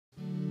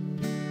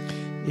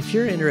If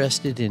you're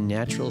interested in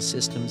natural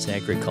systems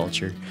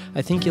agriculture,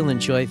 I think you'll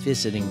enjoy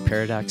visiting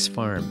Paradox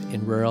Farm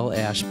in rural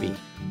Ashby.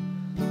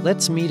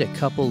 Let's meet a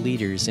couple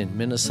leaders in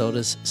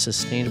Minnesota's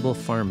sustainable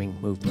farming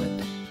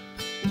movement.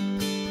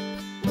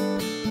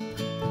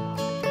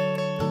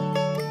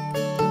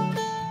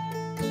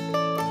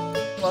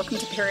 Welcome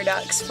to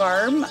Paradox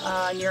Farm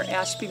near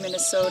Ashby,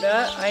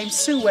 Minnesota. I'm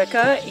Sue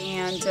Wika,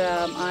 and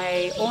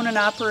I own and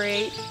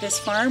operate this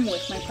farm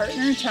with my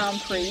partner, Tom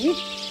Prieve.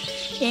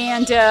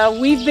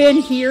 And we've been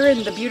here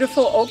in the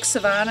beautiful oak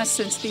savanna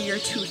since the year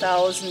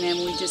 2000, and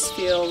we just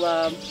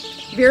feel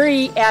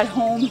very at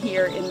home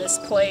here in this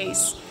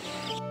place.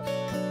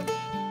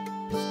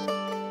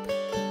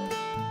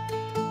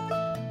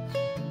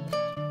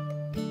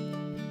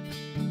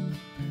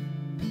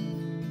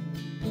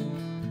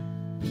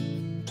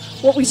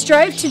 What we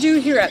strive to do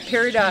here at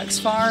Paradox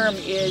Farm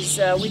is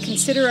we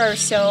consider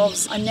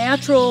ourselves a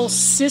natural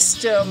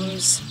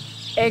systems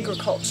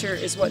agriculture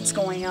is what's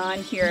going on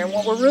here. And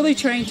what we're really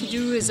trying to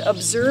do is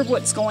observe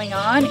what's going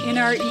on in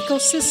our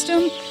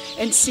ecosystem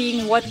and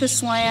seeing what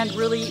this land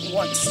really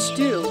wants to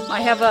do.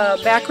 I have a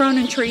background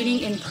in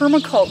training in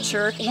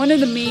permaculture. One of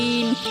the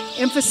main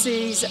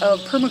emphases of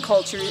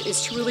permaculture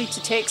is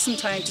to take some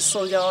time to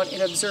slow down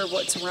and observe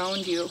what's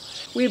around you.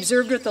 We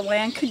observed what the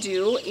land could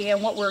do,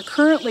 and what we're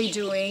currently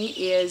doing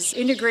is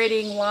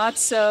integrating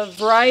lots of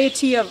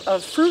variety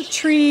of fruit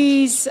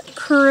trees,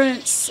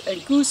 currants,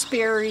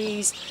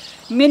 gooseberries,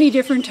 many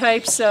different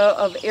types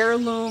of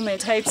heirloom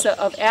and types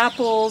of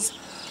apples.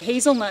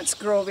 Hazelnuts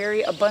grow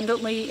very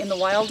abundantly in the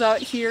wild out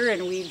here,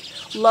 and we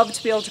love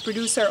to be able to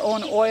produce our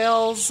own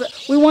oils.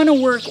 We want to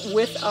work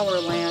with our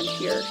land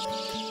here.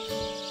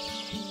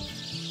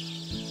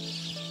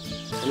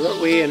 And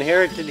what we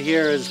inherited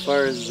here as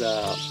far as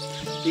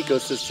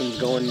ecosystems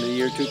going in the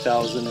year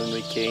 2000 when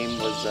we came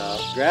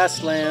was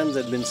grasslands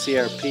that had been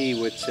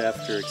CRP, which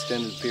after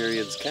extended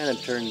periods kind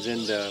of turns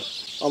into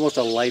almost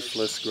a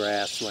lifeless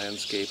grass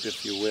landscape,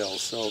 if you will.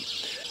 So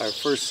our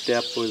first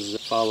step was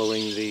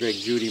following the Greg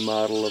Judy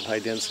model of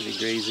high-density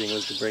grazing,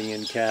 was to bring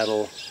in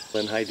cattle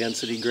and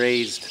high-density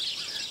grazed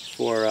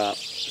for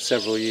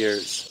several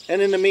years.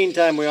 And in the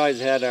meantime, we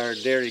always had our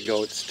dairy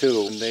goats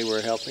too, and they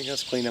were helping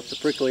us clean up the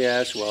prickly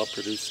ash while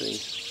producing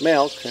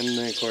milk, and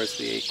then, of course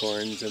the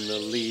acorns and the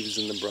leaves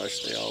and the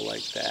brush, they all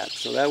like that.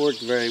 So that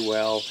worked very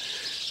well.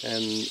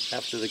 And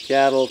after the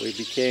cattle, we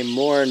became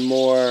more and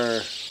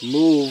more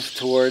moved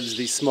towards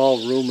the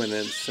small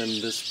ruminants and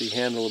just the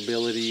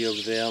handleability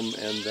of them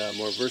and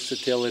more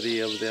versatility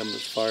of them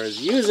as far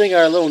as using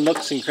our little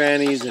nooks and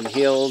crannies and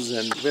hills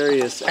and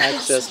various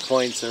access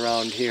points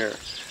around here.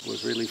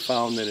 We've really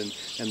found that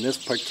in this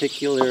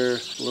particular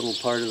little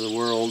part of the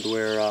world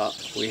where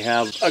we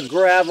have a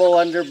gravel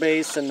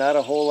underbase and not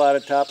a whole lot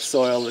of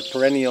topsoil, that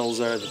perennials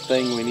are the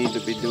thing we need to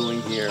be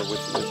doing here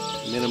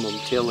with minimum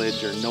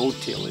tillage or no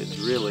tillage,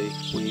 really.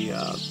 We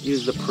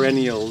use the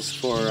perennials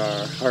for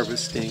our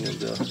harvesting of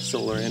the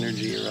solar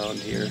energy around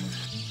here.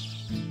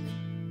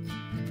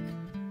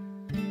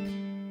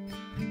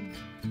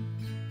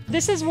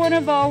 This is one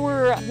of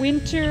our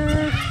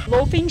winter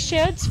loafing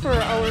sheds for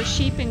our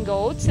sheep and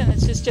goats, and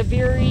it's just a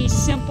very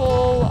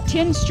simple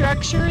tin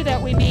structure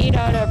that we made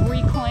out of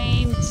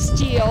reclaimed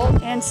steel.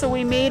 And so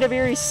we made a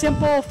very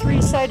simple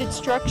three-sided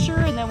structure,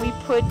 and then we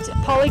put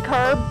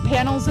polycarb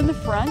panels in the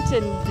front,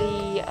 and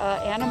the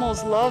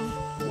animals love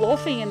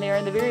loafing in there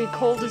in the very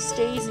coldest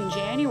days in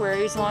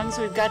January. As long as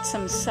we've got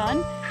some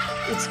sun,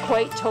 it's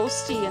quite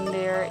toasty in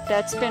there.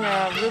 That's been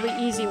a really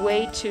easy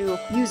way to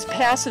use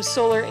passive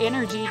solar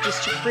energy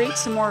just to create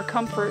some more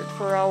comfort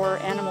for our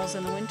animals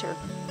in the winter.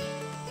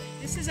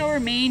 This is our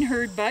main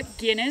herd buck,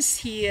 Guinness.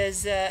 He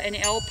is an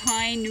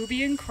Alpine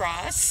Nubian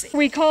cross.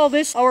 We call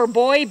this our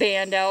boy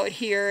band out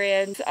here,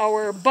 and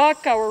our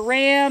buck, our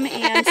ram,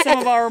 and some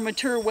of our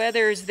mature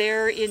wethers,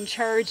 they're in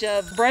charge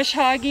of brush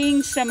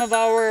hogging some of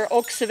our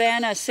oak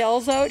savanna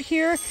cells out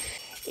here.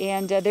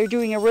 And they're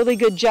doing a really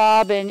good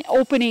job in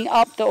opening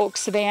up the oak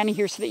savanna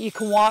here so that you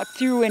can walk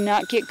through and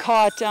not get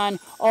caught on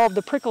all of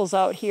the prickles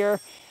out here.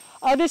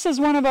 This is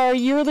one of our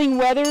yearling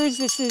wethers.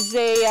 This is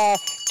a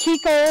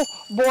Kiko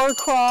boar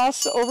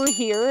cross over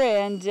here,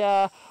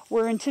 and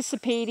we're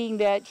anticipating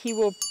that he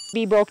will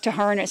be broke to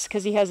harness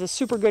because he has a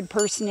super good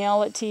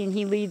personality and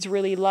he leads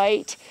really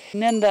light.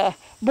 And then the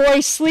boy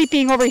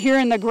sleeping over here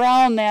in the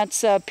ground,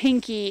 that's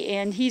Pinky,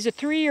 and he's a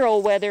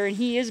 3-year-old wether, and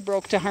he is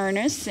broke to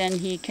harness, and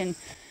he can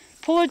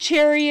pull a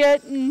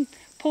chariot and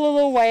pull a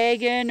little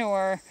wagon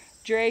or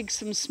drag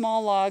some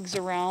small logs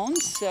around.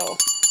 So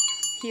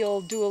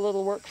he'll do a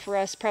little work for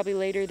us probably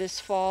later this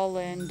fall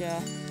and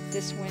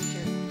this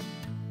winter.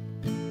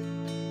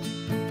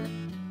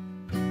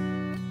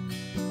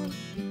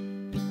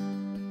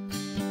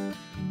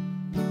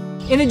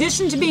 In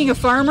addition to being a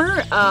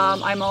farmer,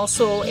 I'm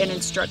also an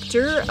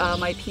instructor.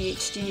 My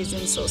PhD is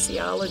in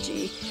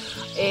sociology.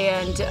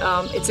 And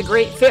it's a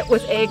great fit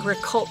with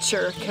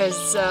agriculture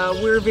because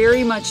we're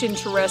very much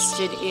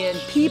interested in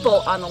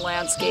people on the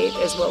landscape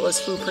as well as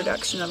food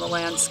production on the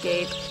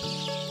landscape.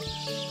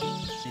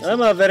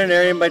 I'm a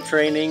veterinarian by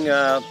training.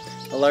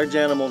 a large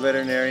animal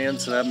veterinarian,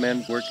 so that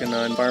meant working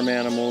on farm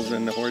animals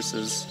and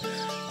horses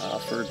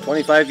for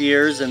 25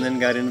 years, and then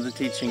got into the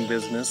teaching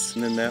business,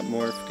 and then that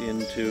morphed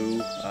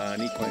into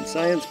an equine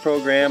science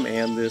program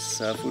and this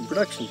food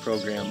production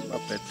program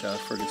up at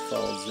Fergus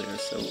Falls there.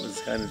 So it was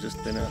kind of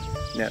just been a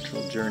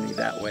natural journey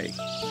that way.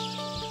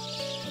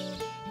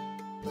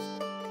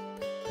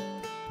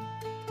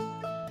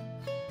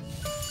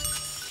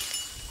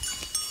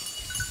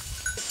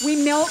 We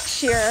milk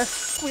share.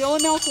 We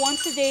only milk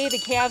once a day. The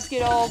calves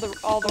get all the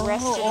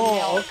rest of the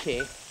milk.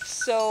 Okay.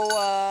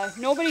 So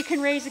nobody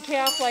can raise a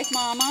calf like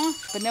Mama.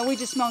 But then we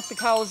just milk the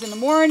cows in the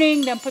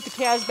morning, then put the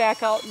calves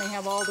back out, and they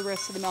have all the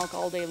rest of the milk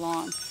all day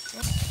long.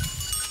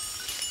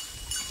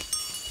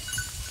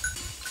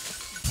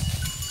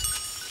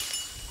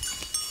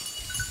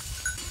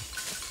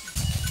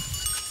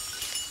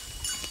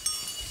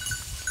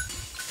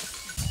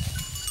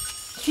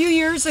 A few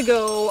years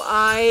ago,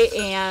 I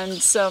and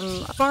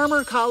some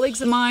farmer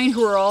colleagues of mine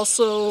who are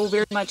also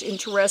very much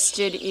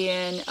interested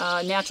in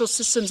natural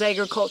systems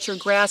agriculture,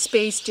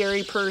 grass-based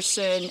dairy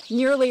person,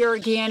 nearly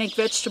organic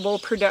vegetable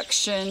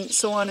production,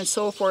 so on and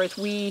so forth,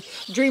 we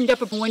dreamed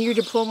up a one-year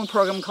diploma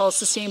program called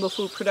Sustainable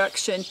Food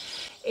Production.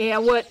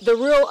 And what the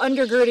real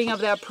undergirding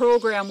of that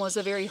program was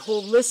a very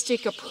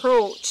holistic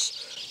approach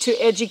to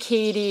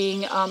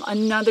educating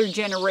another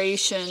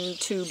generation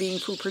to being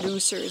food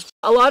producers.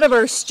 A lot of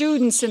our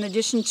students, in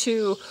addition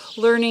to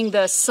learning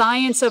the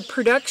science of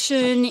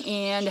production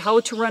and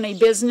how to run a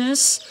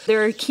business,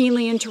 they're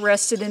keenly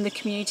interested in the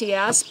community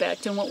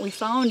aspect. And what we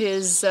found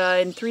is,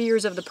 in 3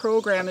 years of the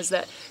program, is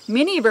that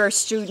many of our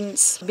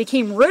students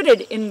became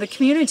rooted in the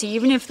community,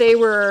 even if they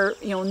were,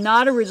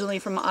 not originally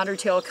from Otter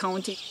Tail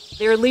County.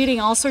 They're leading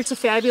all sorts of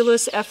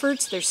fabulous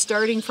efforts. They're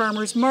starting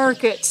farmers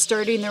markets,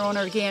 starting their own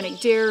organic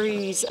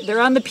dairies.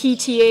 They're on the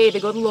PTA, they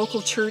go to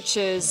local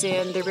churches,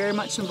 and they're very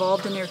much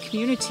involved in their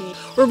community.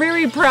 We're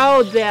very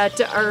proud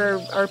that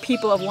our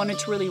people have wanted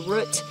to really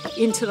root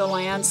into the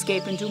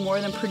landscape and do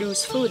more than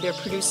produce food. They're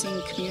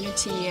producing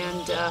community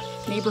and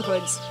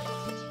neighborhoods.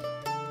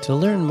 To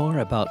learn more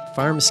about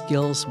Farm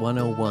Skills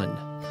 101,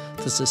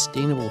 the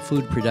sustainable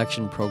food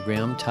production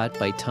program taught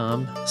by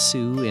Tom,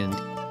 Sue, and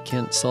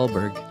Kent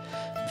Solberg,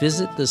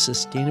 visit the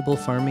Sustainable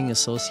Farming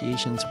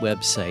Association's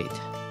website,